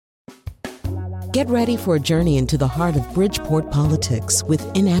Get ready for a journey into the heart of Bridgeport politics with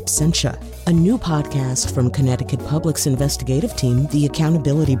In Absentia, a new podcast from Connecticut Public's investigative team, The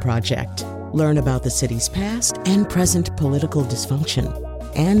Accountability Project. Learn about the city's past and present political dysfunction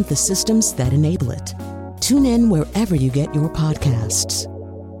and the systems that enable it. Tune in wherever you get your podcasts.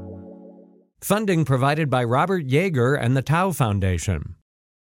 Funding provided by Robert Yeager and the Tao Foundation.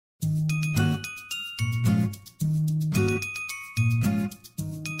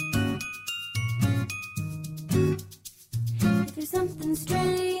 If there's something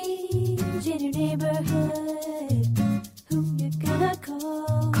strange in your neighborhood, who you gonna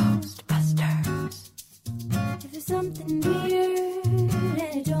call? Ghostbusters. If there's something weird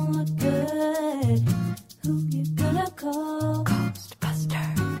and it don't look good, who you gonna call?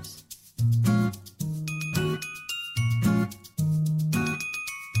 Ghostbusters.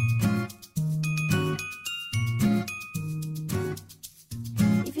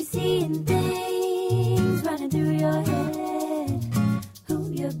 If you're seeing things running through your head, who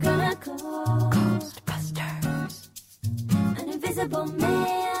you gonna call? Ghostbusters. An invisible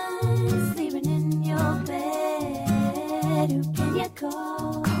man sleeping in your bed, who can you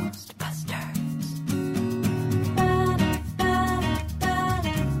call? Ghostbusters.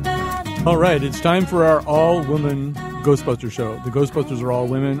 All right, it's time for our all-woman Ghostbusters show. The Ghostbusters are all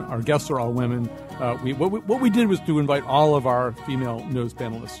women. Our guests are all women. What we did was to invite all of our female nose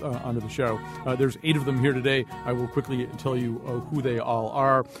panelists onto the show. There's 8 of them here today. I will quickly tell you who they all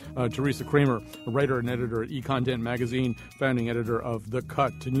are. Teresa Kramer, a writer and editor at eContent Magazine, founding editor of The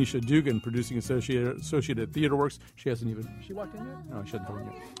Cut. Tanisha Dugan, producing associate at TheaterWorks. She walked in yet? No, she hasn't come in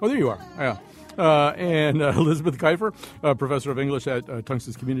yet. Oh, there you are. Yeah. And Elizabeth Kiefer, professor of English at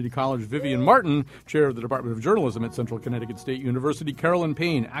Tungsten's Community College. Vivian Martin, chair of the Department of Journalism at Central Connecticut State University. Carolyn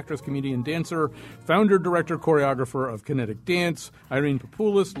Payne, actress, comedian, dancer, founder, director, choreographer of Kinetic Dance. Irene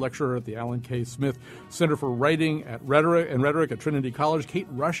Papoulis, lecturer at the Alan K. Smith Center for Writing and Rhetoric at Trinity College. Kate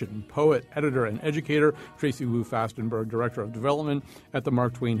Rushin, poet, editor, and educator. Tracy Wu Fastenberg, director of development at the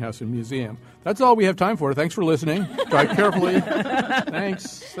Mark Twain House and Museum. That's all we have time for. Thanks for listening. Drive carefully.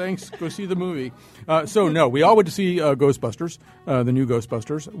 Thanks. Go see the movie. We all went to see Ghostbusters, the new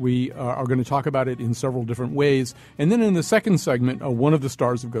Ghostbusters. We are going to talk about it in several different ways. And then in the second segment, one of the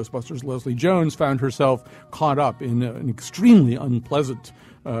stars of Ghostbusters, Leslie Jones, found herself caught up in an extremely unpleasant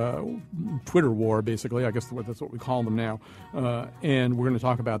Twitter war, basically. I guess that's what we call them now. And we're going to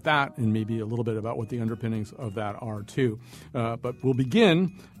talk about that and maybe a little bit about what the underpinnings of that are, too. But we'll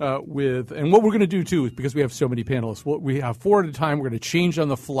begin with, and what we're going to do, too, is because we have so many panelists, we have 4 at a time. We're going to change on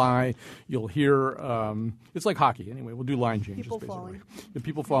the fly. You'll hear, it's like hockey. Anyway, we'll do line changes, basically. Falling. The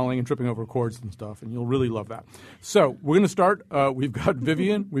people falling and tripping over cords and stuff, and you'll really love that. So we're going to start. We've got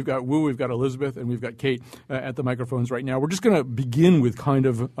Vivian, we've got Wu, we've got Elizabeth, and we've got Kate at the microphones right now. We're just going to begin with kind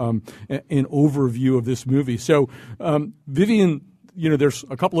of an overview of this movie. So, Vivian, there's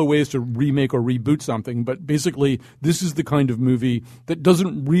a couple of ways to remake or reboot something, but basically this is the kind of movie that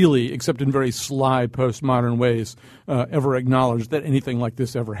doesn't really, except in very sly postmodern ways, ever acknowledge that anything like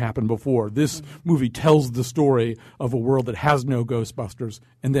this ever happened before. This movie tells the story of a world that has no Ghostbusters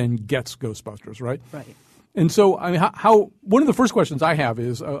and then gets Ghostbusters, right? Right. And so, I mean, how one of the first questions I have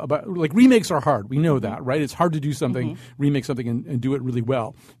is about, like, remakes are hard. We know that, right? It's hard to do something, remake something, and do it really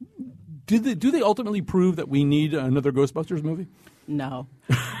well. Do they ultimately prove that we need another Ghostbusters movie? No.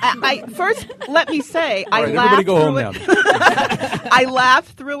 First, let me say, I laughed through it. I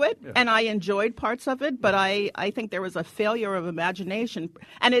laughed through it, and I enjoyed parts of it, but I think there was a failure of imagination.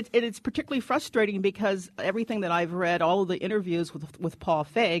 And it's particularly frustrating because everything that I've read, all of the interviews with Paul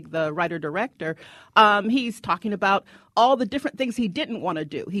Feig, the writer-director, he's talking about all the different things he didn't want to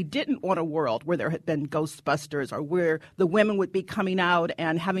do. He didn't want a world where there had been Ghostbusters or where the women would be coming out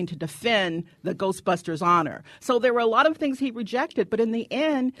and having to defend the Ghostbusters' honor. So there were a lot of things he rejected, but in the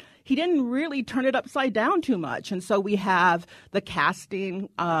end, he didn't really turn it upside down too much. And so we have the casting.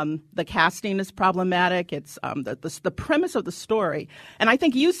 The casting is problematic. It's the premise of the story. And I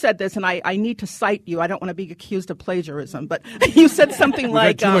think you said this, and I need to cite you. I don't want to be accused of plagiarism, but you said something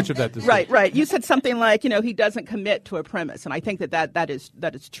like too much of that this week. Right. You said something like, he doesn't commit to a premise. And I think that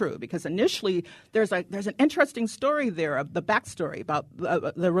is true, because initially there's an interesting story there, of the backstory about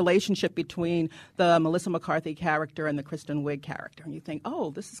the relationship between the Melissa McCarthy character and the Kristen Wiig character. And you think,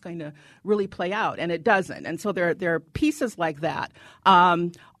 oh, this is going to really play out, and it doesn't. And so there are pieces like that.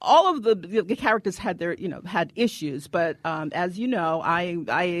 All of the characters had their had issues, but as you know,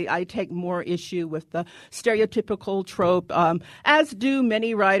 I take more issue with the stereotypical trope, as do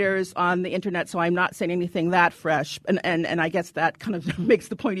many writers on the internet. So I'm not saying anything that fresh, and I guess that kind of makes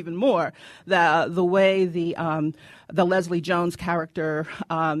the point even more. The way the Leslie Jones character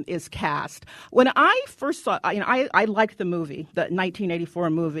is cast. When I first saw, I liked the movie, the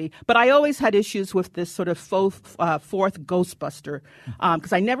 1984 movie, but I always had issues with this sort of fourth Ghostbuster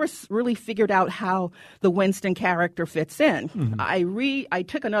because I never really figured out how the Winston character fits in. Mm-hmm. I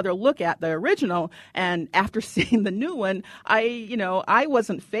took another look at the original, and after seeing the new one, I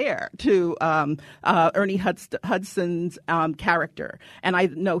wasn't fair to Ernie Hudson's character, and I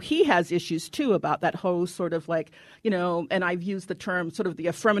know he has issues too about that whole sort of and I've used the term sort of the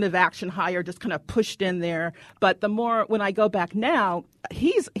affirmative action hire just kind of pushed in there. But the more when I go back now,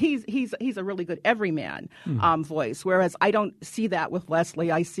 he's a really good everyman voice, whereas I don't see that with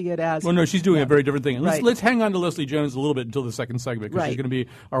Leslie. I see it as no, she's doing a very different thing. Right. Let's hang on to Leslie Jones a little bit until the second segment because right. she's going to be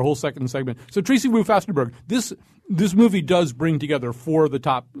our whole second segment. So Tracy Wu Fastenberg, this movie does bring together four of the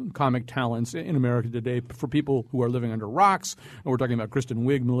top comic talents in America today for people who are living under rocks. And we're talking about Kristen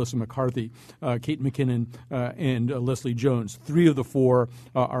Wiig, Melissa McCarthy, Kate McKinnon, and Leslie Jones. Three of the four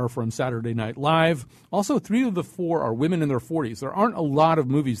are from Saturday Night Live. Also, three of the four are women in their 40s. There aren't a lot of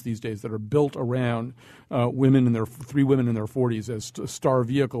movies these days that are built around three women in their 40s as star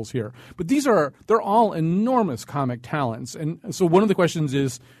vehicles here. But they're all enormous comic talents. And so one of the questions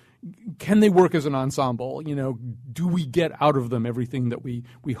is, can they work as an ensemble? Do we get out of them everything that we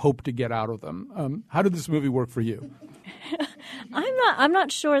hope to get out of them? How did this movie work for you? I'm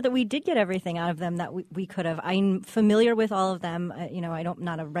not sure that we did get everything out of them that we could have. I'm familiar with all of them. I'm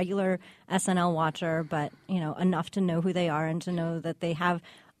not a regular SNL watcher, but enough to know who they are and to know that they have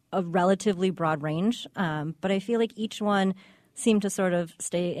a relatively broad range. But I feel like each one seemed to sort of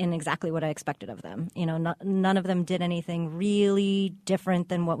stay in exactly what I expected of them. None of them did anything really different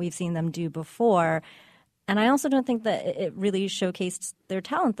than what we've seen them do before. And I also don't think that it really showcased their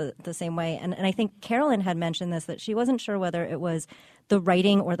talent the same way. And I think Carolyn had mentioned this, that she wasn't sure whether it was the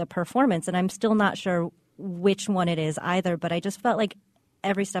writing or the performance. And I'm still not sure which one it is either. But I just felt like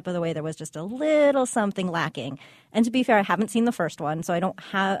every step of the way there was just a little something lacking. And to be fair, I haven't seen the first one, so I don't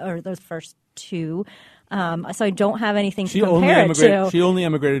have – or the first two. So I don't have anything to compare it to. She only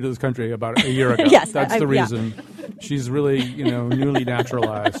emigrated to this country about a year ago. Yes, that's the reason. Yeah. She's really, newly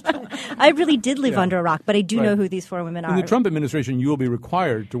naturalized. I really did live under a rock, but I do know who these four women are. In the Trump administration, you will be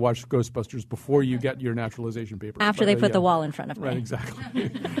required to watch Ghostbusters before you get your naturalization papers. After they put the wall in front of me. Right, exactly.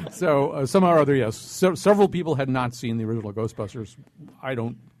 So somehow or other, yes. Several people had not seen the original Ghostbusters. I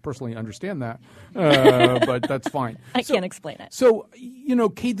don't personally understand that, but that's fine. I can't explain it. So,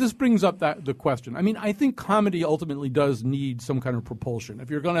 Kate, this brings up the question. I mean, I think comedy ultimately does need some kind of propulsion. If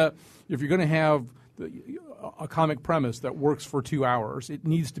you're gonna have a comic premise that works for 2 hours, it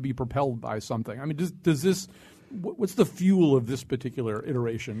needs to be propelled by something. I mean, does this? What's the fuel of this particular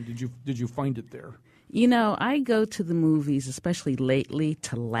iteration? Did you find it there? I go to the movies, especially lately,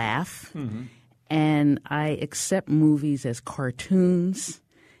 to laugh, and I accept movies as cartoons.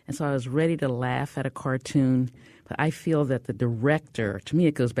 And so I was ready to laugh at a cartoon, but I feel that the director, to me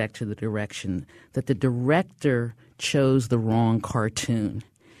it goes back to the direction, that the director chose the wrong cartoon.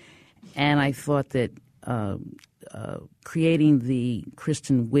 And I thought that creating the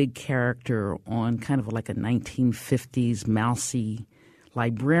Kristen Wiig character on kind of like a 1950s mousy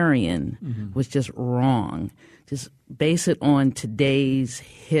librarian was just wrong. Just base it on today's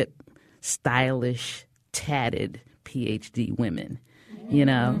hip, stylish, tatted PhD women. And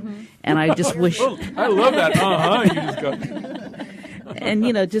I just wish. I love that. You just got.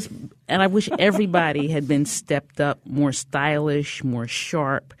 And I wish everybody had been stepped up, more stylish, more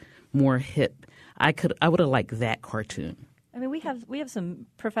sharp, more hip. I would have liked that cartoon. I mean, we have some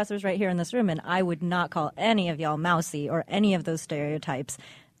professors right here in this room, and I would not call any of y'all mousy or any of those stereotypes.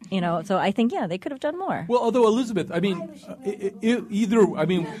 So I think, they could have done more. Well, although Elizabeth,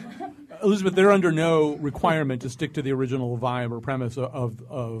 Elizabeth, they're under no requirement to stick to the original vibe or premise of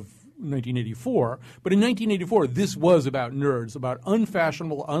 1984. But in 1984, this was about nerds, about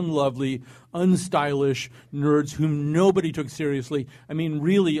unfashionable, unlovely, unstylish nerds whom nobody took seriously. I mean,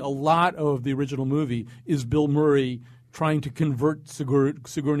 really, a lot of the original movie is Bill Murray trying to convert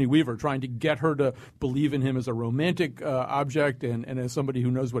Sigourney Weaver, trying to get her to believe in him as a romantic object and as somebody who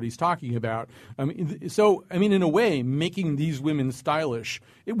knows what he's talking about. In a way, making these women stylish,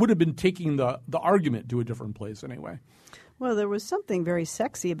 it would have been taking the argument to a different place anyway. Well, there was something very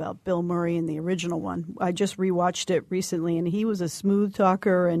sexy about Bill Murray in the original one. I just rewatched it recently, and he was a smooth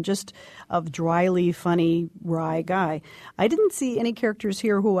talker and just a dryly funny, wry guy. I didn't see any characters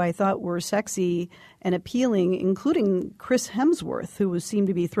here who I thought were sexy and appealing, including Chris Hemsworth, who seemed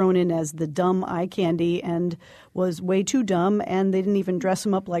to be thrown in as the dumb eye candy and was way too dumb, and they didn't even dress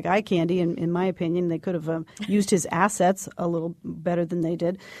him up like eye candy, in my opinion. They could have used his assets a little better than they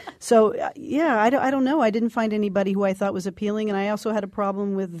did. So, I don't know. I didn't find anybody who I thought was appealing, and I also had a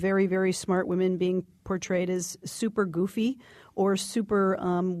problem with very, very smart women being portrayed as super goofy or super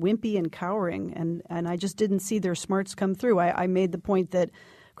wimpy and cowering, and I just didn't see their smarts come through. I made the point that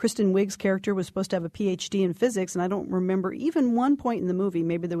Kristen Wiig's character was supposed to have a PhD in physics, and I don't remember even one point in the movie,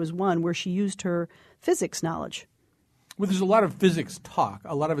 maybe there was one, where she used her physics knowledge. Well, there's a lot of physics talk.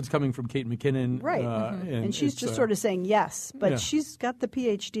 A lot of it's coming from Kate McKinnon. Right. And she's just sort of saying yes, but she's got the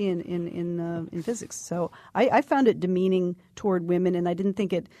PhD in physics. So I found it demeaning toward women, and I didn't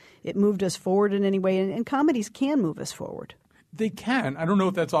think it moved us forward in any way. And comedies can move us forward. They can. I don't know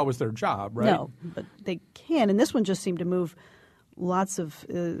if that's always their job, right? No, but they can. And this one just seemed to move lots of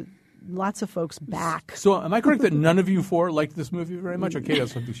folks back. So am I correct that none of you four liked this movie very much? Or Kate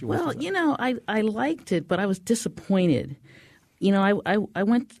has something she wants to say? Well, you know, I liked it, but I was disappointed. You know,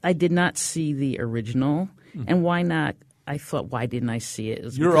 I did not see the original, and why not? I thought, why didn't I see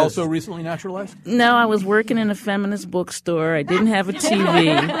it? You're also recently naturalized? No, I was working in a feminist bookstore. I didn't have a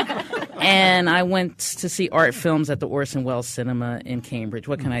TV. And I went to see art films at the Orson Welles Cinema in Cambridge.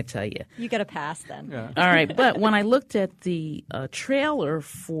 What can I tell you? You get a pass then. Yeah. All right. But when I looked at the trailer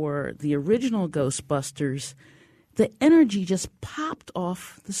for the original Ghostbusters, the energy just popped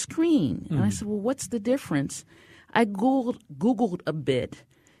off the screen. And I said, well, what's the difference? I Googled a bit.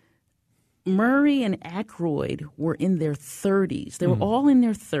 Murray and Aykroyd were in their 30s. They were all in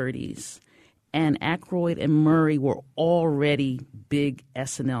their 30s. And Aykroyd and Murray were already big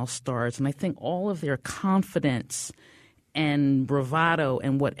SNL stars. And I think all of their confidence and bravado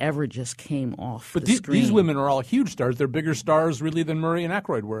and whatever just came off the screen. These women are all huge stars. They're bigger stars really than Murray and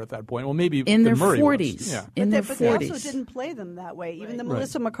Aykroyd were at that point. Well, maybe in their Murray 40s. Was. Yeah. In their But 40s. they also didn't play them that way. Even the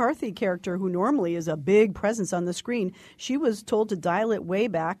Melissa McCarthy character, who normally is a big presence on the screen, she was told to dial it way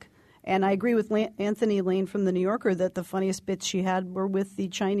back. And I agree with Anthony Lane from The New Yorker that the funniest bits she had were with the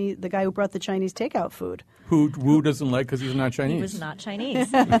guy who brought the Chinese takeout food. Who Wu doesn't like because he's not Chinese. He was not Chinese.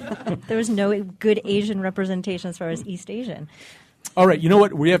 There was no good Asian representation as far as East Asian. All right, you know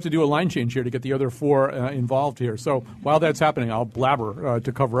what? We have to do a line change here to get the other four involved here. So while that's happening, I'll blabber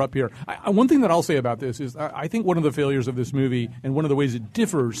to cover up here. One thing that I'll say about this is I think one of the failures of this movie and one of the ways it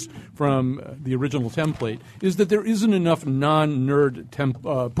differs from the original template is that there isn't enough non-nerd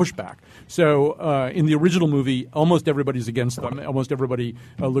pushback. So in the original movie, almost everybody's against them. Almost everybody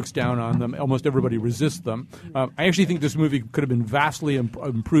looks down on them. Almost everybody resists them. I actually think this movie could have been vastly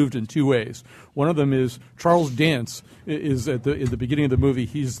improved in two ways. One of them is Charles Dance is at the beginning of the movie.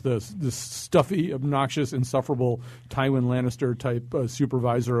 He's the stuffy, obnoxious, insufferable Tywin Lannister type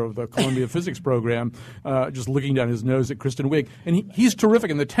supervisor of the Columbia physics program, just looking down his nose at Kristen Wiig, and he's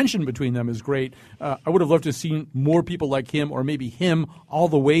terrific, and the tension between them is great. I would have loved to have seen more people like him, or maybe him, all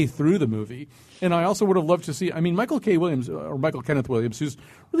the way through the movie. And I also would have loved to see, Michael Kenneth Williams, who's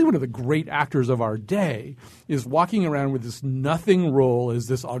really one of the great actors of our day, is walking around with this nothing role as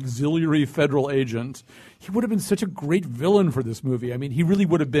this auxiliary federal agent. He would have been such a great villain for this movie. I mean, he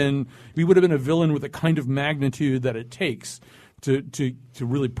would have been a villain with the kind of magnitude that it takes to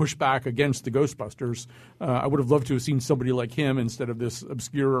really push back against the Ghostbusters. I would have loved to have seen somebody like him instead of this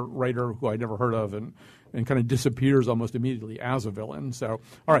obscure writer who I never heard of and kind of disappears almost immediately as a villain. So, all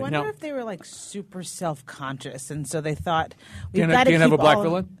right, I wonder now if they were like super self-conscious, and so they thought can't have a black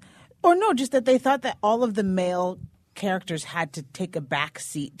villain, or no, just that they thought that all of the male characters had to take a back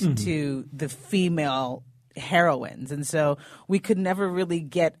seat to the female heroines, and so we could never really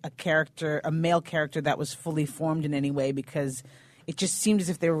get a male character that was fully formed in any way, because it just seemed as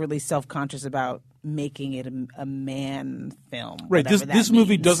if they were really self-conscious about making it a man film. Right. This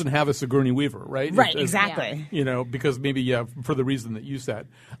movie doesn't have a Sigourney Weaver, right? Right, exactly. You know, because maybe for the reason that you said.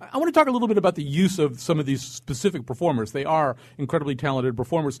 I want to talk a little bit about the use of some of these specific performers. They are incredibly talented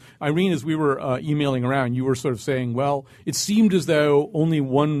performers. Irene, as we were emailing around, you were sort of saying, well, it seemed as though only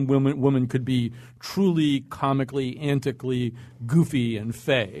one woman could be truly comically, antically goofy and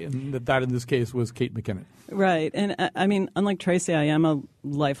fey, and that in this case was Kate McKinnon. Right. And I mean, unlike Tracy, I am a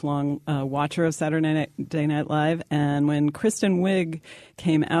lifelong watcher of Saturday Night Live. And when Kristen Wiig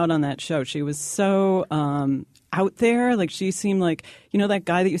came out on that show, she was so out there. Like she seemed like, that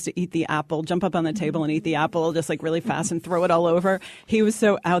guy that used to eat the apple, jump up on the table and eat the apple just like really fast and throw it all over. He was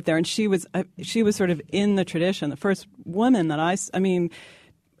so out there, and she was sort of in the tradition. The first woman that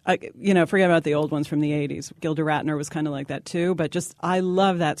forget about the old ones from the 80s. Gilda Radner was kind of like that too. But just, I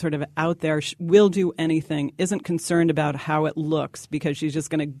love that sort of out there, will do anything, isn't concerned about how it looks because she's just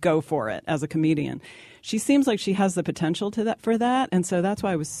going to go for it as a comedian. She seems like she has the potential for that. And so that's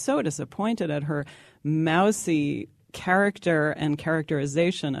why I was so disappointed at her mousy character and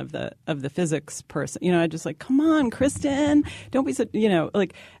characterization of the physics person. I just like, come on, Kristen, don't be so,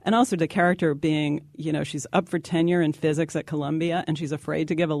 and also the character being, she's up for tenure in physics at Columbia and she's afraid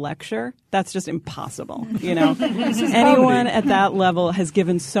to give a lecture. That's just impossible. Anyone at that level has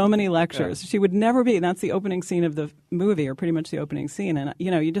given so many lectures. Yeah. She would never be. And that's the opening scene of the movie, or pretty much the opening scene. And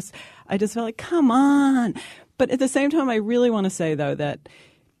I just felt like, come on. But at the same time, I really want to say though that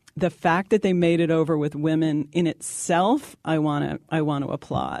the fact that they made it over with women in itself, I want to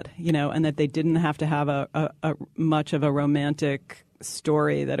applaud, and that they didn't have to have a much of a romantic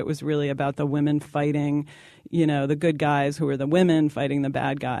story, that it was really about the women fighting, the good guys who were the women fighting the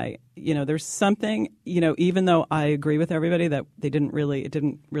bad guy. There's something, even though I agree with everybody that it didn't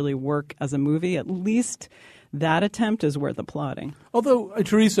really work as a movie, at least that attempt is worth applauding. Although,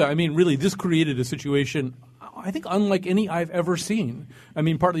 Teresa, really, this created a situation I think unlike any I've ever seen.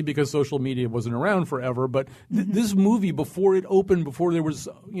 Partly because social media wasn't around forever, but this movie, before it opened, before there was,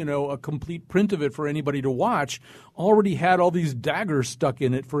 a complete print of it for anybody to watch, already had all these daggers stuck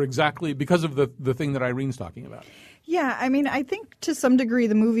in it because of the thing that Irene's talking about. Yeah, I think to some degree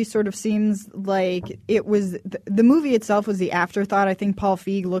the movie sort of seems like it was the movie itself was the afterthought. I think Paul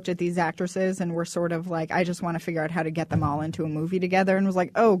Feig looked at these actresses and were sort of like, I just want to figure out how to get them all into a movie together, and was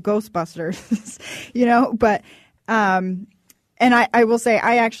like, oh, Ghostbusters, But and I will say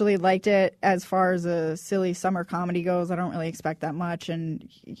I actually liked it as far as a silly summer comedy goes. I don't really expect that much, and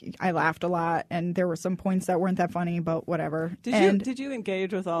I laughed a lot, and there were some points that weren't that funny, but whatever. Did you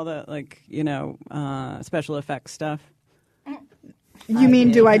engage with all the special effects stuff? You mean,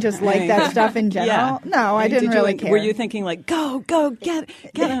 do I just like that stuff in general? Yeah. No, I didn't really care. Were you thinking like, go, get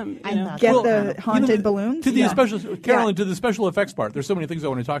him, get the haunted balloons? To the Carolyn, to the special effects part. There's so many things I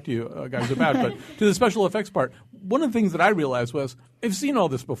want to talk to you guys about, but to the special effects part, one of the things that I realized was I've seen all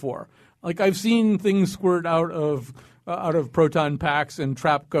this before. Like I've seen things squirt out of proton packs and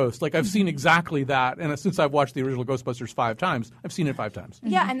trap ghosts. Like I've seen exactly that, and since I've watched the original Ghostbusters 5 times, I've seen it 5 times.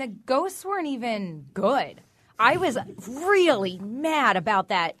 Yeah, and the ghosts weren't even good. I was really mad about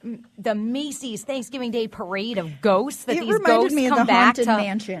the Macy's Thanksgiving Day parade of ghosts that these ghosts come back to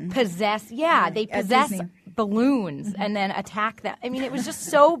mansion. Possess. Yeah, they possess balloons and then attack them. It was just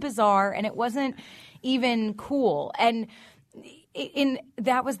so bizarre, and it wasn't even cool. And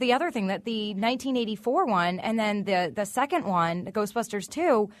that was the other thing, that the 1984 one and then the second one, Ghostbusters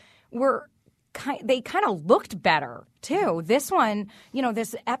 2, they kind of looked better too. This one,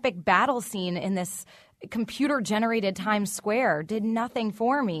 this epic battle scene in this computer-generated Times Square did nothing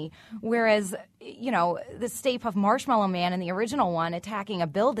for me, whereas, the Stay Puft Marshmallow Man in the original one attacking a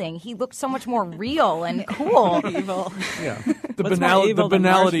building, he looked so much more real and cool. Evil. Yeah. The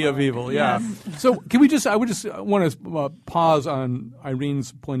banality of evil, yeah. Yes. So I would just want to pause on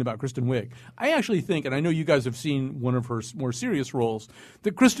Irene's point about Kristen Wiig. I actually think, and I know you guys have seen one of her more serious roles,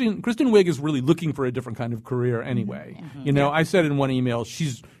 that Kristen Wiig is really looking for a different kind of career anyway. Mm-hmm. I said in one email,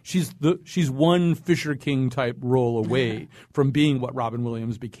 she's one Fisher King type role away from being what Robin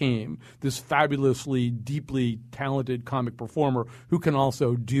Williams became, this fabulously, deeply talented comic performer who can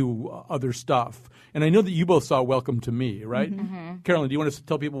also do other stuff. And I know that you both saw Welcome to Me, right? Mm-hmm. Carolyn, do you want to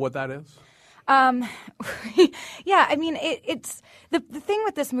tell people what that is? Yeah, it's the thing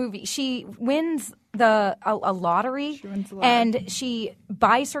with this movie. She wins a lottery, and she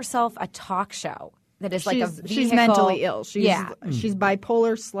buys herself a talk show. That is she's mentally ill. She's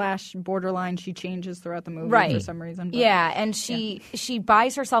bipolar / borderline. She changes throughout the movie for some reason. But, yeah, and she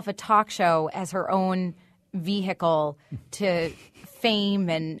buys herself a talk show as her own vehicle to fame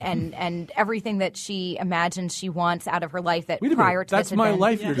and everything that she imagines she wants out of her life that prior to this that's my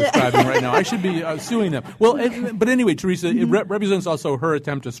life you're describing right now. I should be suing them. Well, but anyway, Teresa, it represents also her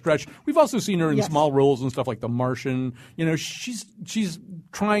attempt to stretch. We've also seen her in small roles and stuff like The Martian. She's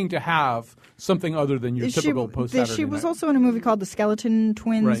trying to have something other than your typical post-Saturday night. She was also in a movie called The Skeleton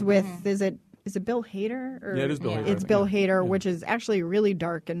Twins with is it Bill Hader? Yeah, it is Bill Hader. It's Bill Hader, which is actually really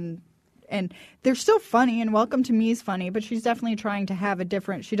dark and they're still funny, and Welcome to Me is funny, but she's definitely trying to have a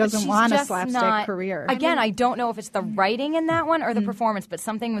different – she doesn't want a slapstick career. Again, I don't know if it's the writing in that one or the performance, but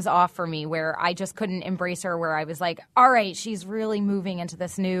something was off for me where I just couldn't embrace her, where I was like, all right, she's really moving into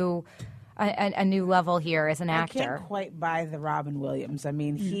this new a new level here as an I actor. can't quite buy the Robin Williams. I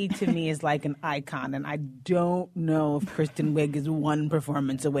mean, he to me is like an icon, and I don't know if Kristen Wiig is one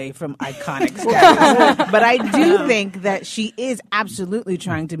performance away from iconic status. But I do think that she is absolutely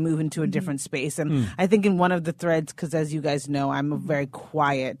trying to move into a different space. And I think in one of the threads, because as you guys know, I'm a very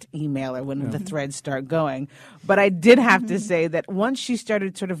quiet emailer when the threads start going. But I did have to say that once she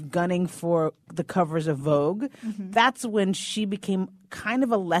started sort of gunning for the covers of Vogue, that's when she became kind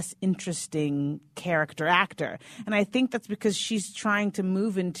of a less interesting character actor. And I think that's because she's trying to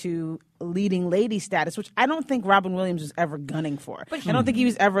move into leading lady status, which I don't think Robin Williams was ever gunning for. But I don't think he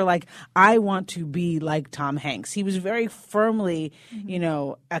was ever like, I want to be like Tom Hanks. He was very firmly, you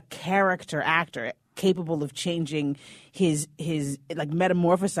know, a character actor, capable of changing his like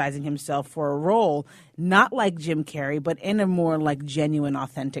metamorphosizing himself for a role, not like Jim Carrey, but in a more like genuine,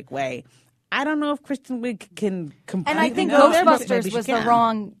 authentic way. I don't know if Kristen Wiig can completely. And I think Ghostbusters was the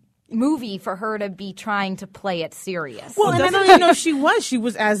wrong movie for her to be trying to play it serious. Well, and I don't even know if she was. She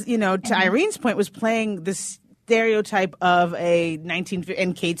was, as you know, to Irene's point, was playing this stereotype of a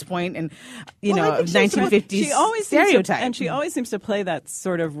and Kate's point, and you know, 1950s stereotype. And she always seems to play that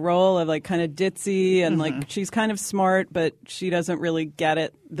sort of role of like kind of ditzy and like she's kind of smart, but she doesn't really get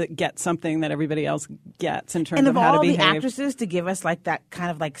something that everybody else gets in terms of how to behave. And of all the actresses to give us like that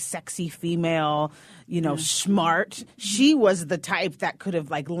kind of like sexy female, you know, smart, she was the type that could have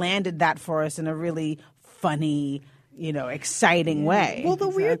like landed that for us in a really funny, you know, exciting way. Well, the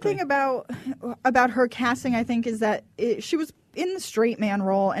weird thing about her casting, I think, is that she was in the straight man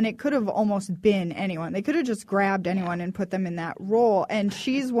role, and it could have almost been anyone. They could have just grabbed anyone and put them in that role. And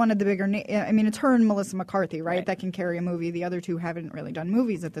she's one of the bigger I mean, it's her and Melissa McCarthy, right, that can carry a movie. The other two haven't really done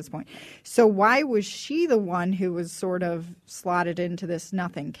movies at this point. So why was she the one who was sort of slotted into this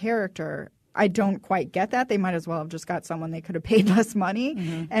nothing character? I don't quite get that. They might as well have just got someone they could have paid less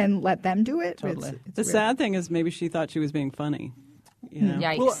money and let them do it. Totally. It's the sad thing is maybe she thought she was being funny. You know?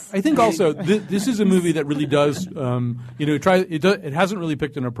 Yikes. Well, I think also this is a movie that really does, you know, it hasn't really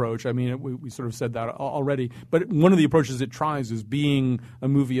picked an approach. I mean, we sort of said that already. But one of the approaches it tries is being a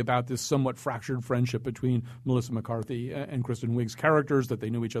movie about this somewhat fractured friendship between Melissa McCarthy and Kristen Wiig's characters, that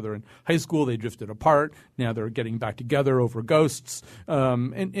they knew each other in high school. They drifted apart. Now they're getting back together over ghosts.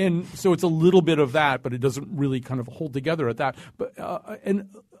 And so it's a little bit of that, but it doesn't really kind of hold together at that. But and,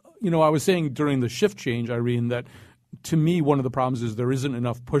 you know, I was saying during the shift change, Irene, that to me, one of the problems is there isn't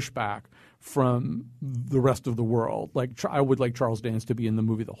enough pushback from the rest of the world. Like, I would like Charles Dance to be in the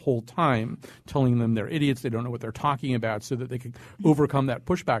movie the whole time, telling them they're idiots, they don't know what they're talking about, so that they could overcome that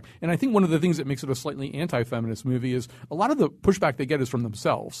pushback. And I think one of the things that makes it a slightly anti-feminist movie is a lot of the pushback they get is from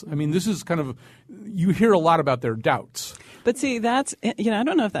themselves. I mean, this is kind of, you hear a lot about their doubts. But see, that's, you know, I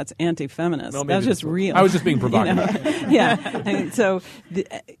don't know if that's anti-feminist. Well, that's just real. I was just being provocative. You know? Yeah. I mean, so,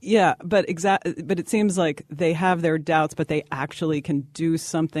 but it seems like they have their doubts, but they actually can do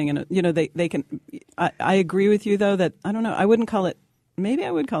something. And, you know, they can, I agree with you, though, that, I don't know, I wouldn't call it, maybe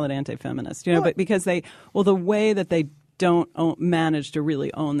I would call it anti-feminist, you know, but because the way that they don't manage to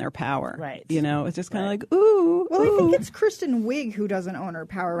really own their power. Right. You know, it's just kind of like, ooh. Well, ooh. I think it's Kristen Wiig who doesn't own her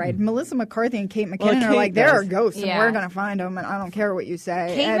power, right? Melissa McCarthy and Kate McKinnon are like, there are ghosts, and we're going to find them, and I don't care what you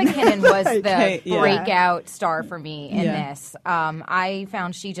say. Kate McKinnon was the breakout star for me in this. I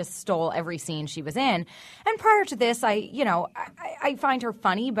found she just stole every scene she was in. And prior to this, I find her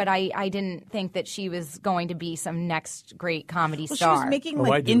funny, but I didn't think that she was going to be some next great comedy star. She was making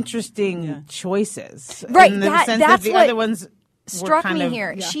interesting choices. Right. In the sense that the other ones struck me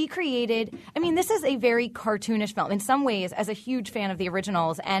here. Yeah. She created, I mean, this is a very cartoonish film. In some ways, as a huge fan of the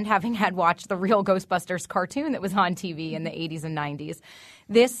originals and having had watched the real Ghostbusters cartoon that was on TV in the 80s and 90s,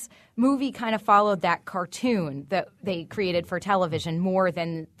 this movie kind of followed that cartoon that they created for television more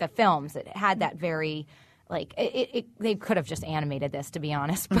than the films. It had that very... Like, they could have just animated this, to be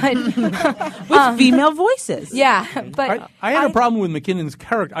honest. But with female voices. Yeah. But I had a problem with McKinnon's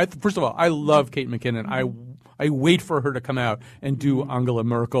character. First of all, I love Kate McKinnon. I wait for her to come out and do Angela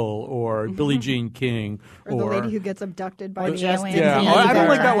Merkel or Billie Jean King. Or the lady who gets abducted by the aliens. Yeah, I don't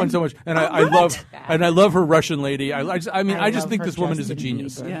like that one so much. And I love her Russian lady. I just think this woman is a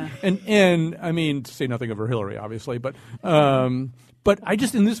genius. Yeah. And I mean, to say nothing of her Hillary, obviously. But I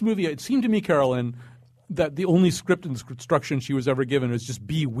just, in this movie, it seemed to me, Carolyn, that the only script instruction she was ever given is just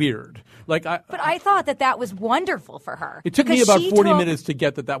be weird. But I thought that was wonderful for her. It took me about 40 minutes to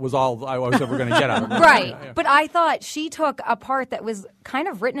get that was all I was ever going to get out of it. Right. Yeah. But I thought she took a part that was kind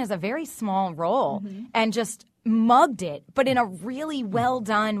of written as a very small role and just mugged it, but in a really well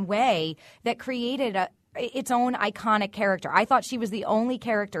done way that created its own iconic character. I thought she was the only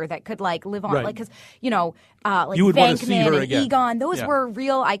character that could live on, because like you would want to see Venkman her and again. Egon. Those were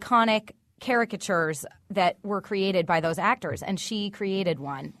real iconic caricatures that were created by those actors, and she created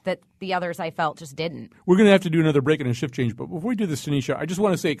one that the others I felt just didn't. We're going to have to do another break and a shift change, but before we do this, Tanisha, I just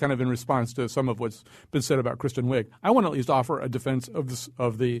want to say, kind of in response to some of what's been said about Kristen Wiig, I want to at least offer a defense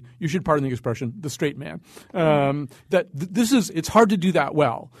of the you should pardon the expression, the straight man. It's hard to do that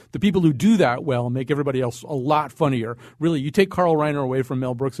well. The people who do that well make everybody else a lot funnier. Really, you take Carl Reiner away from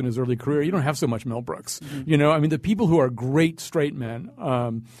Mel Brooks in his early career, you don't have so much Mel Brooks. Mm-hmm. The people who are great straight men,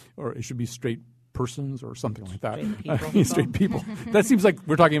 or it should be straight persons or something like that. Straight people. That seems like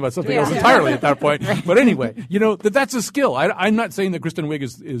we're talking about something else entirely at that point. But anyway, that's a skill. I'm not saying that Kristen Wiig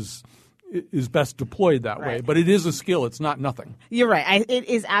is best deployed that way, but it is a skill. It's not nothing. You're right. It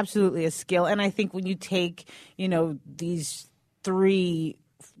is absolutely a skill. And I think when you take, these three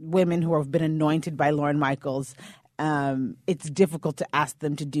women who have been anointed by Lorne Michaels, it's difficult to ask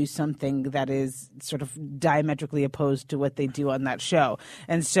them to do something that is sort of diametrically opposed to what they do on that show.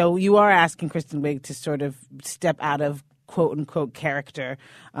 And so you are asking Kristen Wiig to sort of step out of quote-unquote character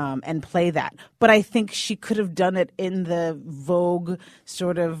and play that. But I think she could have done it in the Vogue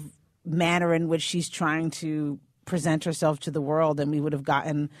sort of manner in which she's trying to present herself to the world, and we would have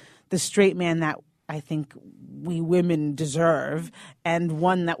gotten the straight man that I think we women deserve, and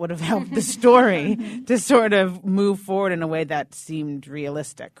one that would have helped the story to sort of move forward in a way that seemed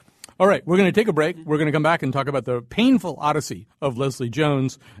realistic. All right, we're going to take a break. We're going to come back and talk about the painful odyssey of Leslie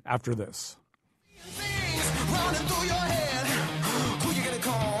Jones after this.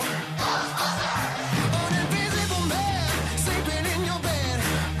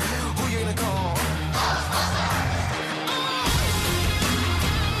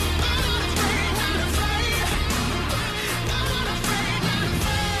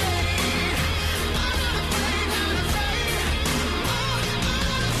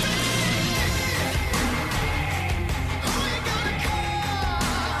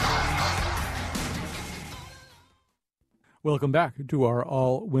 Welcome back to our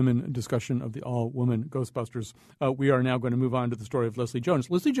all-women discussion of the all-woman Ghostbusters. We are now going to move on to the story of Leslie Jones.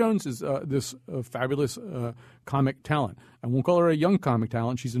 Leslie Jones is this fabulous comic talent. I won't call her a young comic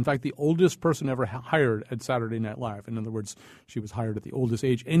talent. She's, in fact, the oldest person ever hired at Saturday Night Live. In other words, she was hired at the oldest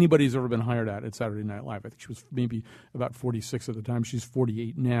age anybody's ever been hired at Saturday Night Live. I think she was maybe about 46 at the time. She's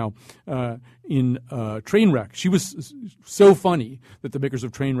 48 now. In Trainwreck, she was so funny that the makers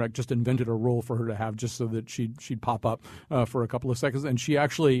of Trainwreck just invented a role for her to have just so that she'd pop up for a couple of seconds. And she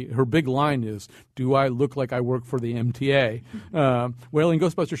actually, her big line is, "Do I look like I work for the MTA?" Well, in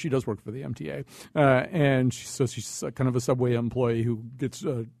Ghostbusters, she does work for the MTA. And she's kind of a subway employee who gets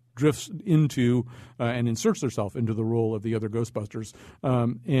drifts into and inserts herself into the role of the other Ghostbusters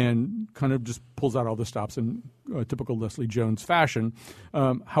and kind of just pulls out all the stops in typical Leslie Jones fashion.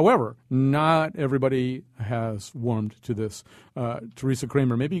 However, not everybody has warmed to this. Teresa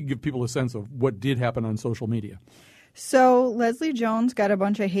Kramer, maybe you give people a sense of what did happen on social media. So Leslie Jones got a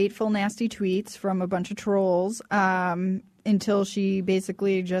bunch of hateful, nasty tweets from a bunch of trolls until she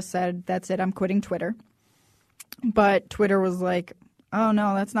basically just said, "That's it, I'm quitting Twitter." But Twitter was like, "Oh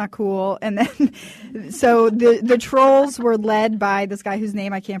no, that's not cool." And then, so the trolls were led by this guy whose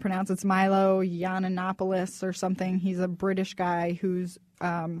name I can't pronounce. It's Milo Yiannopoulos or something. He's a British guy who's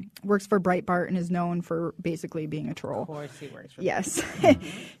works for Breitbart and is known for basically being a troll. Of course, he works for Yes,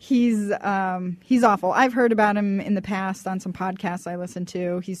 he's awful. I've heard about him in the past on some podcasts I listen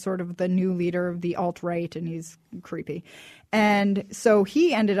to. He's sort of the new leader of the alt-right, and he's creepy. And so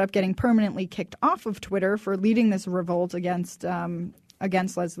he ended up getting permanently kicked off of Twitter for leading this revolt against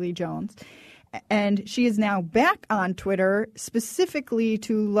Leslie Jones. And she is now back on Twitter specifically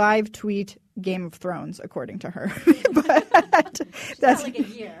to live tweet Game of Thrones, according to her. But that's like a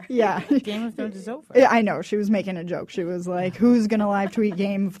year. Yeah. Game of Thrones is over. I know. She was making a joke. She was like, "Who's going to live tweet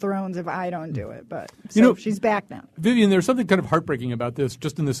Game of Thrones if I don't do it?" But so she's back now. Vivian, there's something kind of heartbreaking about this,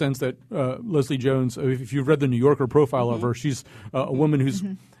 just in the sense that Leslie Jones, if you've read the New Yorker profile of her, she's a woman who's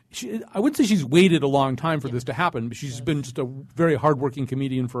I wouldn't say she's waited a long time for this to happen, but she's been just a very hardworking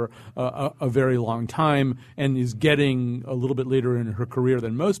comedian for a very long time and is getting a little bit later in her career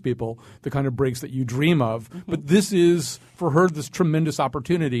than most people the kind of breaks that you dream of. But this is, for her, this tremendous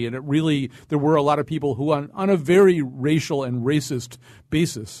opportunity. And there were a lot of people who on a very racial and racist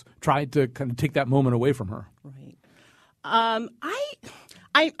basis tried to kind of take that moment away from her. Right.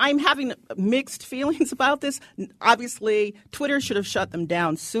 I'm having mixed feelings about this. Obviously, Twitter should have shut them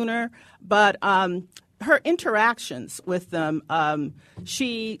down sooner, but her interactions with them,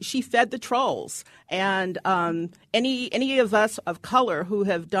 she fed the trolls, and any of us of color who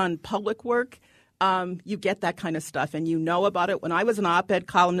have done public work you get that kind of stuff, and you know about it. When I was an op-ed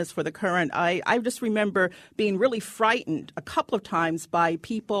columnist for The Current, I just remember being really frightened a couple of times by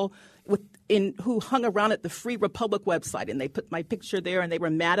people who hung around at the Free Republic website, and they put my picture there, and they were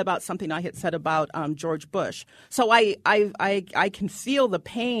mad about something I had said about George Bush. So I can feel the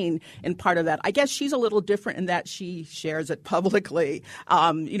pain in part of that. I guess she's a little different in that she shares it publicly.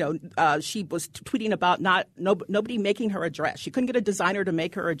 She was tweeting about nobody making her a dress. She couldn't get a designer to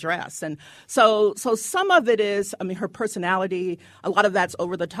make her a dress, and so some of it is, her personality. A lot of that's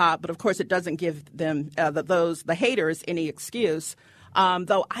over the top, but of course it doesn't give them the haters any excuse.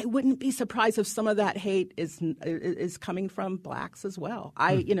 Though I wouldn't be surprised if some of that hate is coming from blacks as well.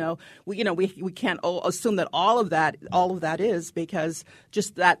 We can't assume that all of that is, because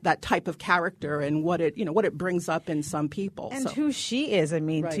just that type of character and what it brings up in some people. And who she is.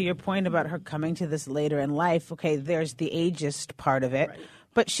 Right. To your point about her coming to this later in life, okay, there's the ageist part of it. Right.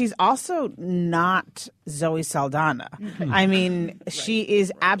 But she's also not Zoe Saldana. She is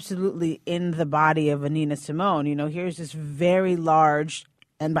absolutely in the body of a Nina Simone. Here's this very large,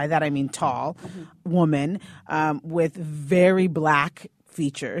 and by that I mean tall, woman with very black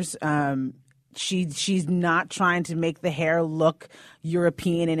features. She's not trying to make the hair look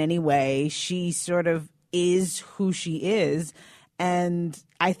European in any way. She sort of is who she is. And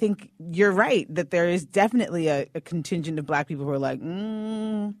I think you're right that there is definitely a contingent of black people who are like,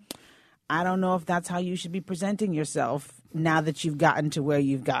 I don't know if that's how you should be presenting yourself now that you've gotten to where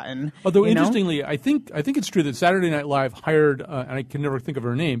you've gotten. Although interestingly, I think it's true that Saturday Night Live hired, and I can never think of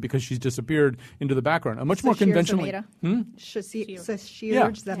her name because she's disappeared into the background, a much more conventionally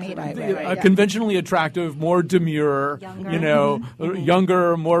conventionally attractive, more demure,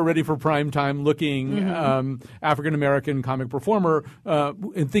 younger, more ready for prime time looking African American comic performer,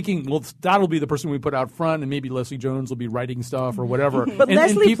 and thinking, well, that'll be the person we put out front, and maybe Leslie Jones will be writing stuff or whatever. But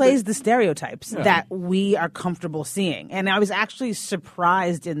Leslie plays the stereotypes that we are comfortable seeing. And I was actually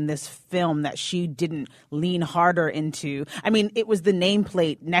surprised in this film that she didn't lean harder into. It was the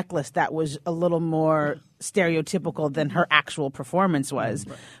nameplate necklace that was a little more stereotypical than her actual performance was.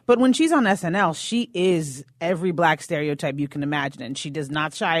 Right. But when she's on SNL, she is every black stereotype you can imagine, and she does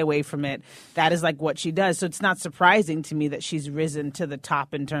not shy away from it. That is like what she does. So it's not surprising to me that she's risen to the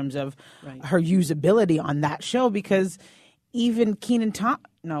top in terms of her usability on that show, because even Kenan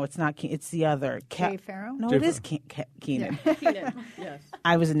No, it's not Keenan. It's the other. Jay Farrow? No, it is Keenan. Yeah. Keenan, yes.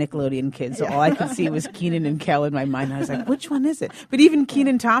 I was a Nickelodeon kid, so all I could see was Keenan and Kel in my mind. I was like, which one is it? But even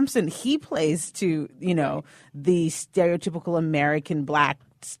Kenan Thompson, he plays to, the stereotypical American black,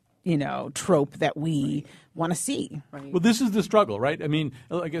 trope that we want to see. Right. Well, this is the struggle, right? I mean,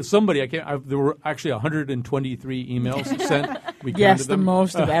 like somebody, there were actually 123 emails sent. We yes, the them.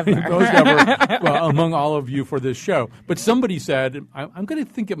 Most of ever. Most ever among all of you for this show. But somebody said, I'm going to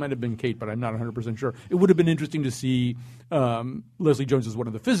think it might have been Kate, but I'm not 100% sure. It would have been interesting to see Leslie Jones as one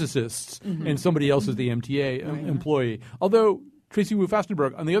of the physicists and somebody else as the MTA employee. Although Tracy Wu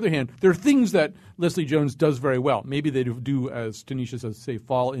Fastenberg, on the other hand, there are things that Leslie Jones does very well. Maybe they do, as Tanisha says, say,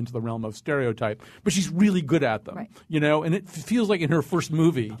 fall into the realm of stereotype, but she's really good at them, and it feels like in her first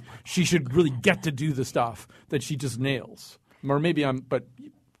movie, she should really get to do the stuff that she just nails. Or maybe I'm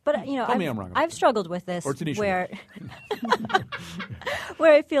wrong. I've struggled with this or Tanisha.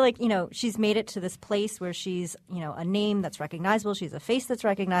 where I feel like, she's made it to this place where she's, a name that's recognizable. She's a face that's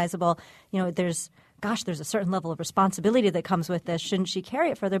recognizable. There's a certain level of responsibility that comes with this. Shouldn't she carry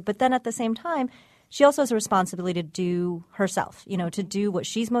it further? But then at the same time, she also has a responsibility to do herself, to do what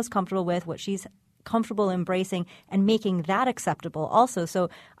she's most comfortable with, what she's comfortable embracing, and making that acceptable also. So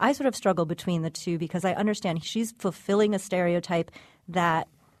I sort of struggle between the two, because I understand she's fulfilling a stereotype that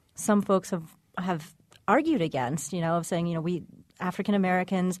some folks have argued against, of saying, we African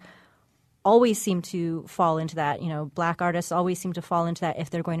Americans always seem to fall into that. Black artists always seem to fall into that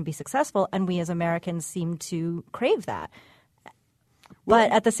if they're going to be successful, and we as Americans seem to crave that.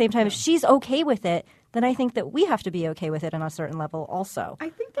 But at the same time, if she's okay with it, then I think that we have to be okay with it on a certain level also. I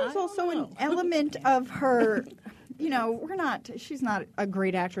think there's also an element of her she's not a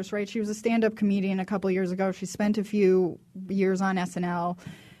great actress, right? She was a stand-up comedian a couple of years ago. She spent a few years on SNL.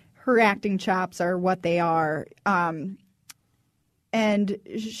 Her acting chops are what they are. And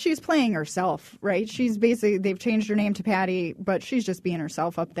she's playing herself, right? She's basically, they've changed her name to Patty, but she's just being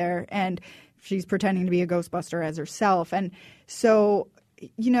herself up there. And she's pretending to be a Ghostbuster as herself. And so,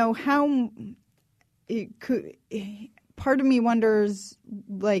 how it could, part of me wonders,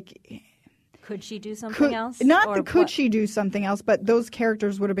 like, could she do something else? Not Or the could what? she do something else, but those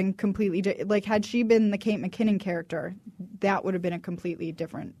characters would have been completely like had she been the Kate McKinnon character, that would have been a completely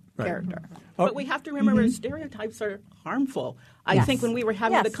different character. But we have to remember stereotypes are harmful. I think when we were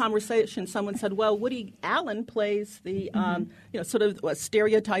having the conversation, someone said, well, Woody Allen plays the, sort of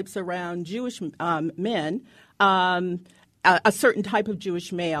stereotypes around Jewish men, a certain type of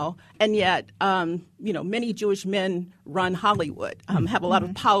Jewish male, and yet, many Jewish men run Hollywood, have a lot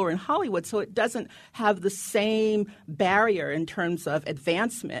of power in Hollywood, so it doesn't have the same barrier in terms of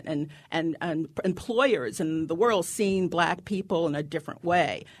advancement and employers and the world seeing black people in a different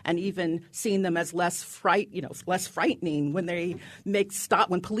way, and even seeing them as less frightening when they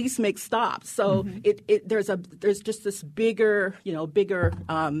when police make stops. So there's just this bigger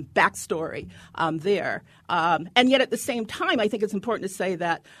backstory there, and yet at the same time, I think it's important to say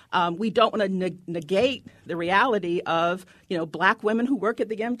that we don't want to negate the reality of black women who work at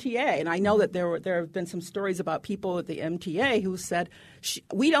the MTA. And I know that there have been some stories about people at the MTA who said,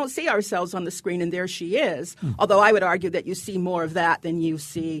 we don't see ourselves on the screen, and there she is. Although I would argue that you see more of that than you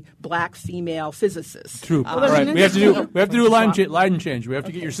see black female physicists. True. All right, we have to do a line change. We have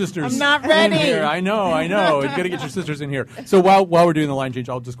to get your sisters. I'm not ready. In here. I know. You've got to get your sisters in here. So while we're doing the line change,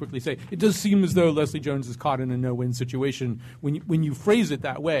 I'll just quickly say it does seem as though Leslie Jones is caught in a no-win situation when you phrase it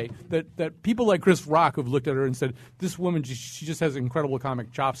that way. That people like Chris Rock have looked at her and said, this woman, she just has incredible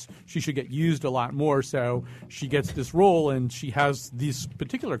comic chops. She should get used a lot more. So she gets this role, and she has these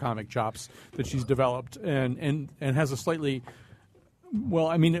particular comic chops that she's developed, and has a slightly,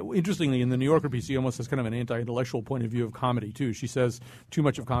 interestingly, in the New Yorker piece, she almost has kind of an anti-intellectual point of view of comedy too. She says too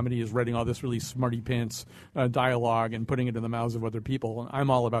much of comedy is writing all this really smarty pants dialogue and putting it in the mouths of other people. And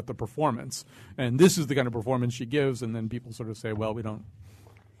I'm all about the performance, and this is the kind of performance she gives. And then people sort of say, well, we don't.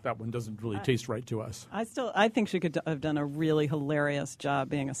 That one doesn't really taste right to us. I think she could have done a really hilarious job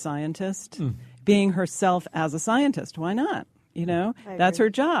being a scientist, being herself as a scientist. Why not? That's her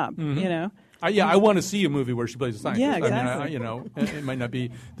job. I want to see a movie where she plays a scientist. Yeah, exactly. It might not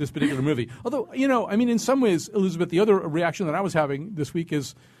be this particular movie. Although, in some ways, Elizabeth, the other reaction that I was having this week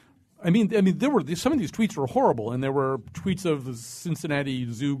is, there were some of these tweets were horrible, and there were tweets of the Cincinnati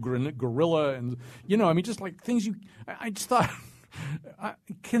Zoo gorilla, and just like things I just thought.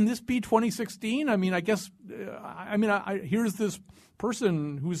 Can this be 2016? I guess. Here's this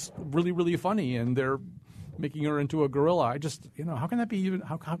person who's really, really funny, and they're making her into a gorilla. I just, how can that be even?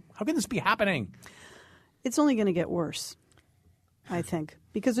 How can this be happening? It's only going to get worse, I think,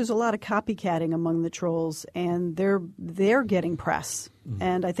 because there's a lot of copycatting among the trolls, and they're getting press.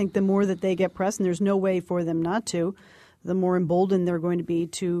 And I think the more that they get press, and there's no way for them not to, the more emboldened they're going to be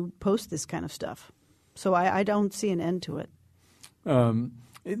to post this kind of stuff. So I don't see an end to it. But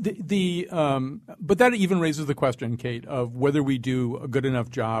that even raises the question, Kate, of whether we do a good enough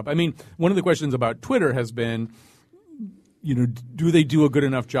job. One of the questions about Twitter has been, do they do a good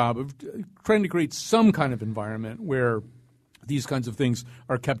enough job of trying to create some kind of environment where these kinds of things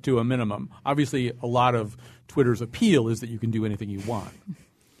are kept to a minimum? Obviously, a lot of Twitter's appeal is that you can do anything you want.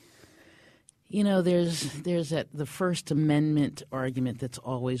 There's the First Amendment argument that's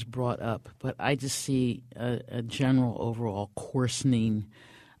always brought up, but I just see a general overall coarsening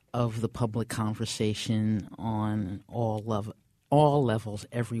of the public conversation on all levels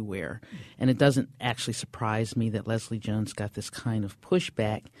everywhere. And it doesn't actually surprise me that Leslie Jones got this kind of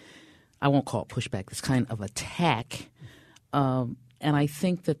pushback. I won't call it pushback, this kind of attack. And I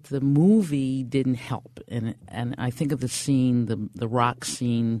think that the movie didn't help. And I think of the scene, the rock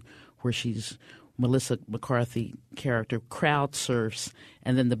scene, where she's Melissa McCarthy character crowd surfs,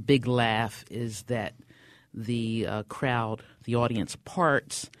 and then the big laugh is that the the audience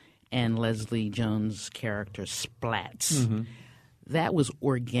parts, and Leslie Jones' character splats. That was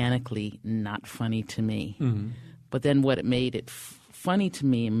organically not funny to me. But then what made it funny to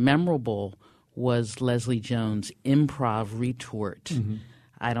me and memorable was Leslie Jones' improv retort.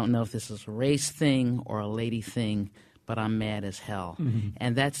 I don't know if this is a race thing or a lady thing, but I'm mad as hell.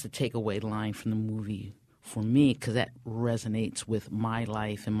 And that's the takeaway line from the movie for me, because that resonates with my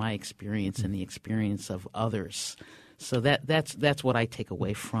life and my experience and the experience of others. So that's what I take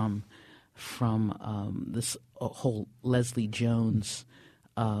away from this whole Leslie Jones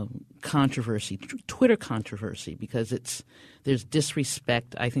controversy, Twitter controversy, because there's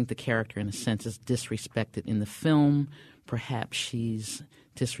disrespect. I think the character, in a sense, is disrespected in the film, perhaps she's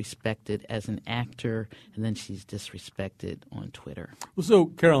disrespected as an actor, and then she's disrespected on Twitter. Well, so,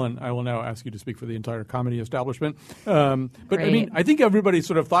 Carolyn, I will now ask you to speak for the entire comedy establishment. But, Great. I mean, I think everybody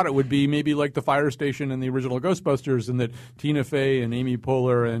sort of thought it would be maybe like the fire station in the original Ghostbusters, and that Tina Fey and Amy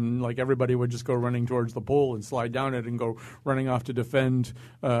Poehler and, like, everybody would just go running towards the pole and slide down it and go running off to defend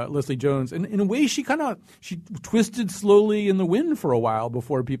Leslie Jones. And in a way, she twisted slowly in the wind for a while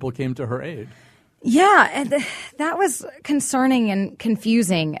before people came to her aid. Yeah, and that was concerning and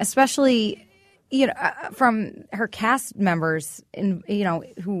confusing, especially from her cast members,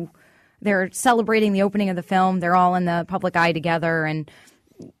 who they're celebrating the opening of the film. They're all in the public eye together, and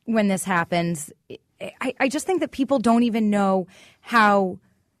when this happens, I just think that people don't even know how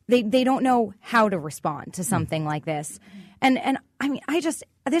they don't know how to respond to something like this. And I mean,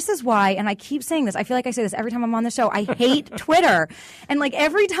 this is why, and I keep saying this, I feel like I say this every time I'm on the show, I hate Twitter. And like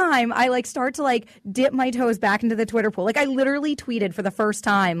every time I start to dip my toes back into the Twitter pool. Like I literally tweeted for the first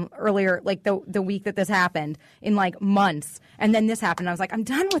time earlier, like the week that this happened, in months. And then this happened. I was like, I'm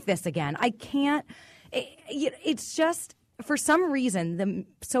done with this again. I can't, it's just, for some reason, the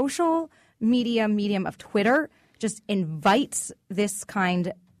social media medium of Twitter just invites this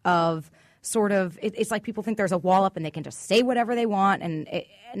kind of sort of, it's like people think there's a wall up and they can just say whatever they want,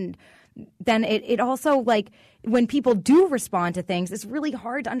 and then it also, when people do respond to things, it's really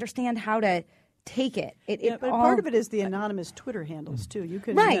hard to understand how to take it. But part of it is the anonymous Twitter handles too. You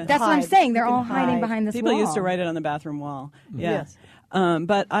can right. That's what I'm saying. They're all hiding behind this People wall. used to write it on the bathroom wall. Yeah. Yes.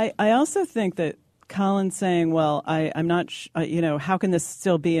 But I also think that Colin's saying, well, I'm not, how can this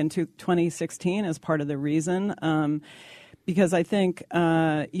still be in 2016 as part of the reason? Because I think,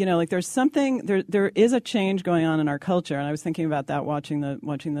 there's something, there is a change going on in our culture. And I was thinking about that watching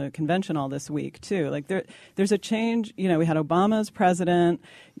the convention all this week, too. There's a change. We had Obama as president.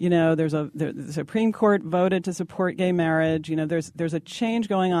 The Supreme Court voted to support gay marriage. There's a change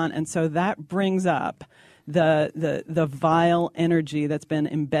going on. And so that brings up the vile energy that's been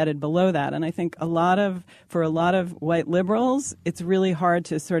embedded below that. And I think for a lot of white liberals, it's really hard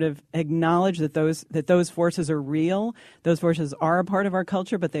to sort of acknowledge that those forces are real. Those forces are a part of our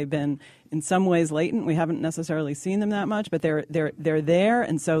culture, but they've been in some ways latent. We haven't necessarily seen them that much, but they're there.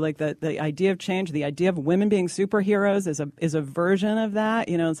 And so the idea of change, the idea of women being superheroes is a version of that.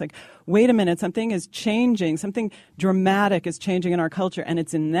 It's like, wait a minute, something is changing, something dramatic is changing in our culture, and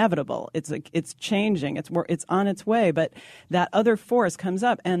it's inevitable. It's changing. It's on its way, but that other force comes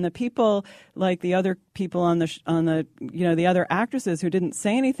up, and the people, like the other people on the other actresses who didn't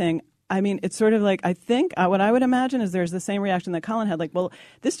say anything. I mean, it's sort of like, I think what I would imagine is there's the same reaction that Colin had, well,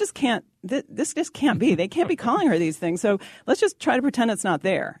 this just can't be. They can't be calling her these things. So let's just try to pretend it's not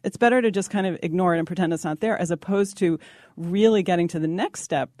there. It's better to just kind of ignore it and pretend it's not there, as opposed to really getting to the next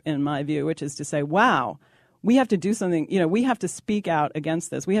step, in my view, which is to say, wow, we have to do something. We have to speak out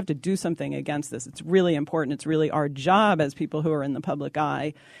against this. We have to do something against this. It's really important. It's really our job as people who are in the public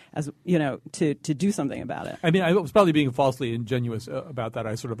eye, to do something about it. I mean, I was probably being falsely ingenuous about that.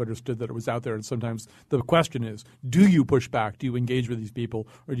 I sort of understood that it was out there, and sometimes the question is, do you push back? Do you engage with these people,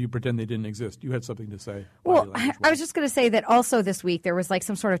 or do you pretend they didn't exist? You had something to say. Well, I was just going to say that also this week there was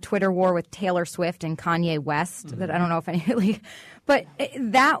some sort of Twitter war with Taylor Swift and Kanye West that I don't know if any but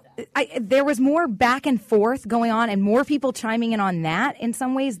there was more back and forth going on, and more people chiming in on that in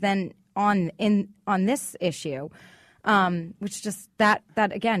some ways than on this issue. Which just that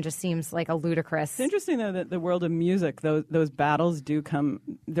again just seems like a ludicrous. It's interesting though that the world of music, those battles do come.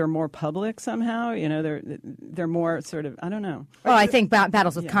 They're more public somehow. They're more sort of, I don't know. Well, I think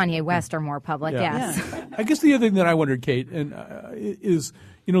battles with Kanye West are more public. Yeah. Yes. Yeah. I guess the other thing that I wondered, Kate, is.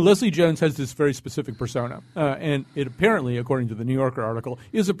 Leslie Jones has this very specific persona, and it apparently, according to the New Yorker article,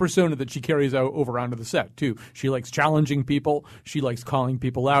 is a persona that she carries out over onto the set, too. She likes challenging people. She likes calling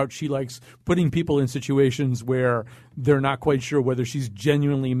people out. She likes putting people in situations where they're not quite sure whether she's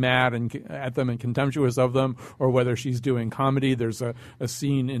genuinely mad at them and contemptuous of them, or whether she's doing comedy. There's a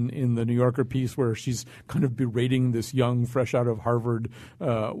scene in the New Yorker piece where she's kind of berating this young, fresh out of Harvard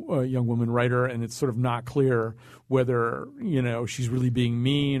young woman writer, and it's sort of not clear whether she's really being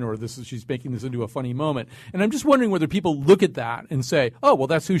mean or she's making this into a funny moment. And I'm just wondering whether people look at that and say, "Oh, well,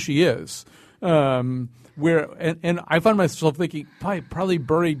 that's who she is." And I find myself thinking, probably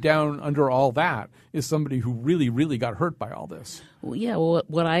buried down under all that is somebody who really, really got hurt by all this. Well, yeah. Well,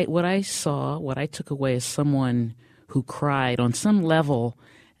 what I took away is someone who cried on some level.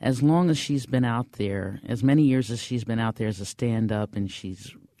 As long as she's been out there, as many years as she's been out there as a stand-up, and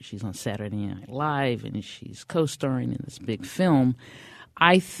she's on Saturday Night Live and she's co-starring in this big film,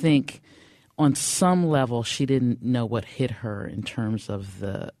 I think on some level she didn't know what hit her in terms of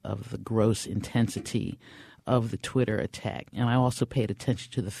the gross intensity of the Twitter attack. And I also paid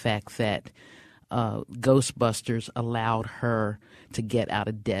attention to the fact that Ghostbusters allowed her to get out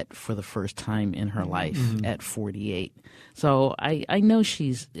of debt for the first time in her life at 48. So I know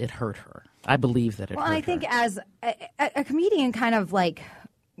it hurt her. I believe that it hurt her. Well, I think as a comedian, kind of like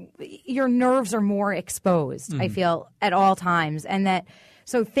your nerves are more exposed, I feel, at all times. And that,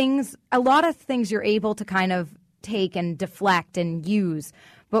 so a lot of things you're able to kind of take and deflect and use.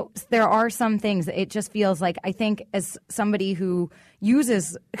 But there are some things that it just feels like, I think, as somebody who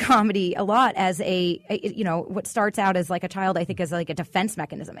uses comedy a lot as what starts out as like a child, I think, as like a defense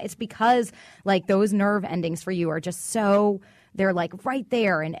mechanism. It's because like those nerve endings for you are just so, they're like right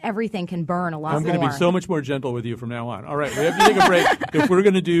there and everything can burn a lot more. I'm going to be so much more gentle with you from now on. All right, we have to take a break. If we're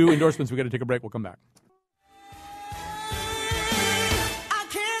going to do endorsements, we've got to take a break. We'll come back. I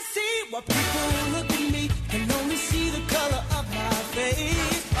can't see what people look at me and only see the color of my face.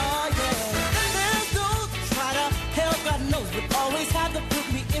 Oh yeah. And there's those who try to help, God knows, but always have to put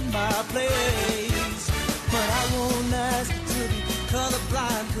me in my place. But I won't ask to be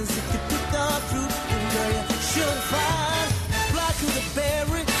colorblind, cause if you pick the fruit, then girl, you should find. Black to the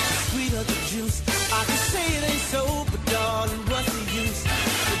berry, sweet of the juice. I can say it ain't so, but darling, what's the use?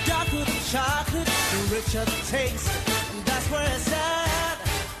 The darker the chocolate, the richer the taste. And that's where it's at.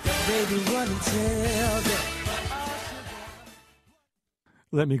 Baby, run and tell them.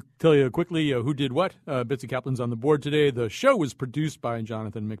 Let me tell you quickly who did what. Bitsy Kaplan's on the board today. The show was produced by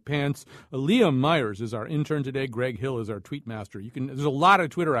Jonathan McPants. Liam Myers is our intern today. Greg Hill is our tweet master. There's a lot of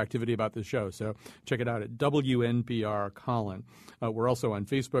Twitter activity about this show, so check it out at WNPR Colin. We're also on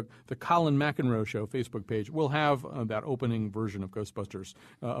Facebook. The Colin McEnroe Show Facebook page will have that opening version of Ghostbusters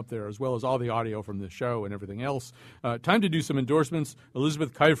up there, as well as all the audio from the show and everything else. Time to do some endorsements.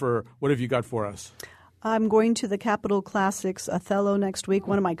 Elizabeth Kiefer, what have you got for us? I'm going to the Capitol Classics Othello next week.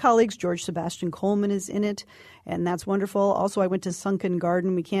 One of my colleagues, George Sebastian Coleman, is in it, and that's wonderful. Also, I went to Sunken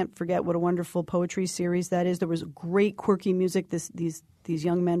Garden. We can't forget what a wonderful poetry series that is. There was great, quirky music, these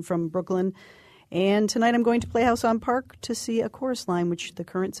young men from Brooklyn. And tonight I'm going to Playhouse on Park to see A Chorus Line, which the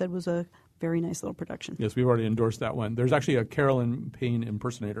Current said was a very nice little production. Yes, we've already endorsed that one. There's actually a Carolyn Payne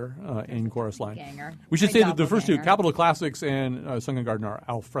impersonator in Chorus Line. Ganger. We should say that the first two, Capitol Classics and Sunken Garden, are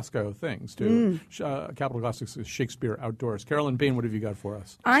al fresco things, too. Capitol Classics is Shakespeare outdoors. Carolyn Payne, what have you got for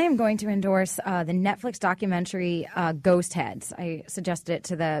us? I am going to endorse the Netflix documentary Ghost Heads. I suggested it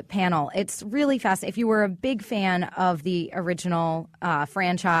to the panel. It's really fast. If you were a big fan of the original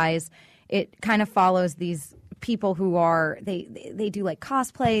franchise, it kind of follows these people who are they do like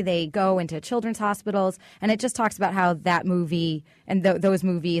cosplay, they go into children's hospitals, and it just talks about how that movie and those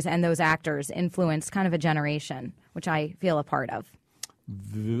movies and those actors influenced kind of a generation, which I feel a part of.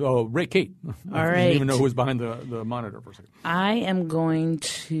 Kate. All right. I didn't even know who was behind the monitor for a second. I am going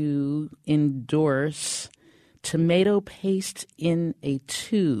to endorse tomato paste in a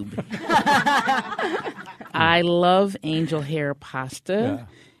tube. I love angel hair pasta. Yeah.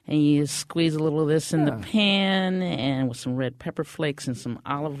 And you squeeze a little of this in the pan and with some red pepper flakes and some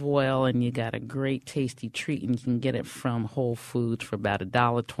olive oil, and you got a great tasty treat. And you can get it from Whole Foods for about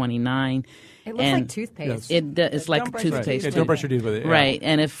 $1.29. It looks like toothpaste. Yes. It's like a toothpaste. Right. Don't brush your teeth with it. Yeah. Right.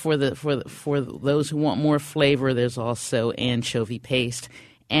 And if for those who want more flavor, there's also anchovy paste.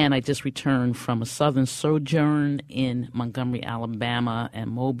 And I just returned from a southern sojourn in Montgomery, Alabama,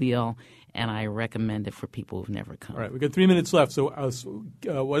 and Mobile. And I recommend it for people who've never come. All right, we've got 3 minutes left. So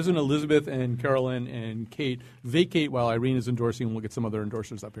wasn't Elizabeth and Carolyn and Kate vacate while Irene is endorsing, and we'll get some other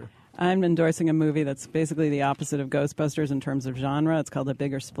endorsers up here. I'm endorsing a movie that's basically the opposite of Ghostbusters in terms of genre. It's called A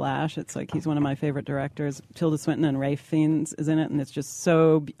Bigger Splash. It's like he's one of my favorite directors. Tilda Swinton and Ralph Fiennes is in it, and it's just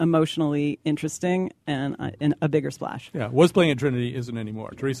so emotionally interesting and in A Bigger Splash. Yeah, was playing at Trinity, isn't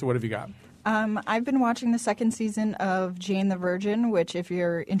anymore. Teresa, what have you got? I've been watching the second season of Jane the Virgin, which, if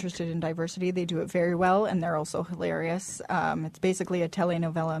you're interested in diversity, they do it very well, and they're also hilarious. It's basically a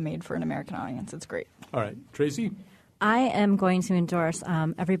telenovela made for an American audience. It's great. All right. Tracy? I am going to endorse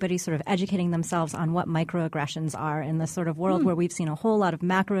everybody sort of educating themselves on what microaggressions are in this sort of world where we've seen a whole lot of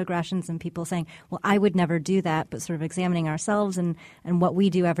macroaggressions and people saying, well, I would never do that, but sort of examining ourselves and what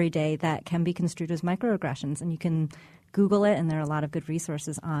we do every day that can be construed as microaggressions. And you can Google it, and there are a lot of good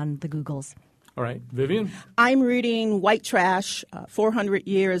resources on the Googles. All right. Vivian? I'm reading White Trash, 400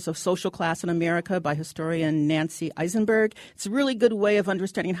 Years of Social Class in America by historian Nancy Eisenberg. It's a really good way of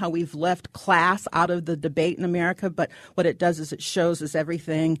understanding how we've left class out of the debate in America, but what it does is it shows us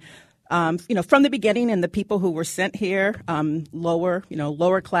everything from the beginning, and the people who were sent here,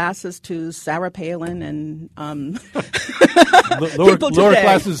 lower classes to Sarah Palin and lower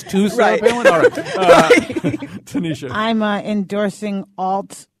classes to Sarah Palin. All right, Tanisha. I'm endorsing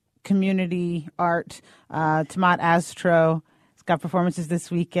alt community art. Tamat Astro. It's got performances this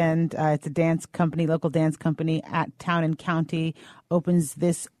weekend. It's a dance company, local dance company at Town and County. Opens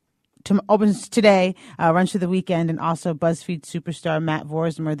today, runs through the weekend, and also BuzzFeed superstar Matt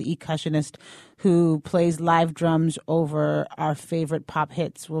Vorsmer, the percussionist who plays live drums over our favorite pop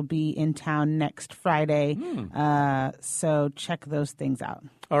hits, will be in town next Friday. So check those things out.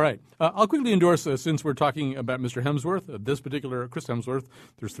 All right. I'll quickly endorse, since we're talking about Mr. Hemsworth, this particular Chris Hemsworth.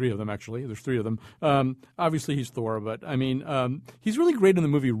 There's three of them, actually. There's three of them. Obviously, he's Thor, but, I mean, he's really great in the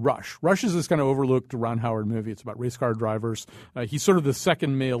movie Rush. Rush is this kind of overlooked Ron Howard movie. It's about race car drivers. He's sort of the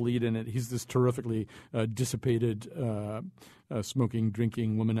second male lead in it. He's this terrifically dissipated smoking,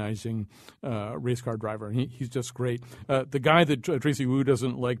 drinking, womanizing race car driver. And he's just great. The guy that Tracy Wu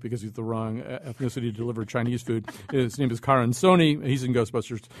doesn't like because he's the wrong ethnicity to deliver Chinese food, his name is Karan Soni. He's in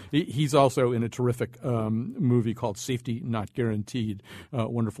Ghostbusters. He's also in a terrific movie called Safety Not Guaranteed,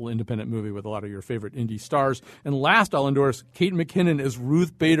 wonderful independent movie with a lot of your favorite indie stars. And last, I'll endorse Kate McKinnon as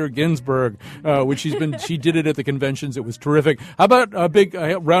Ruth Bader Ginsburg, which she did it at the conventions. It was terrific. How about a big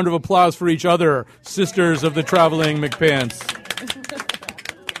round of applause for each other, sisters of the traveling McPants?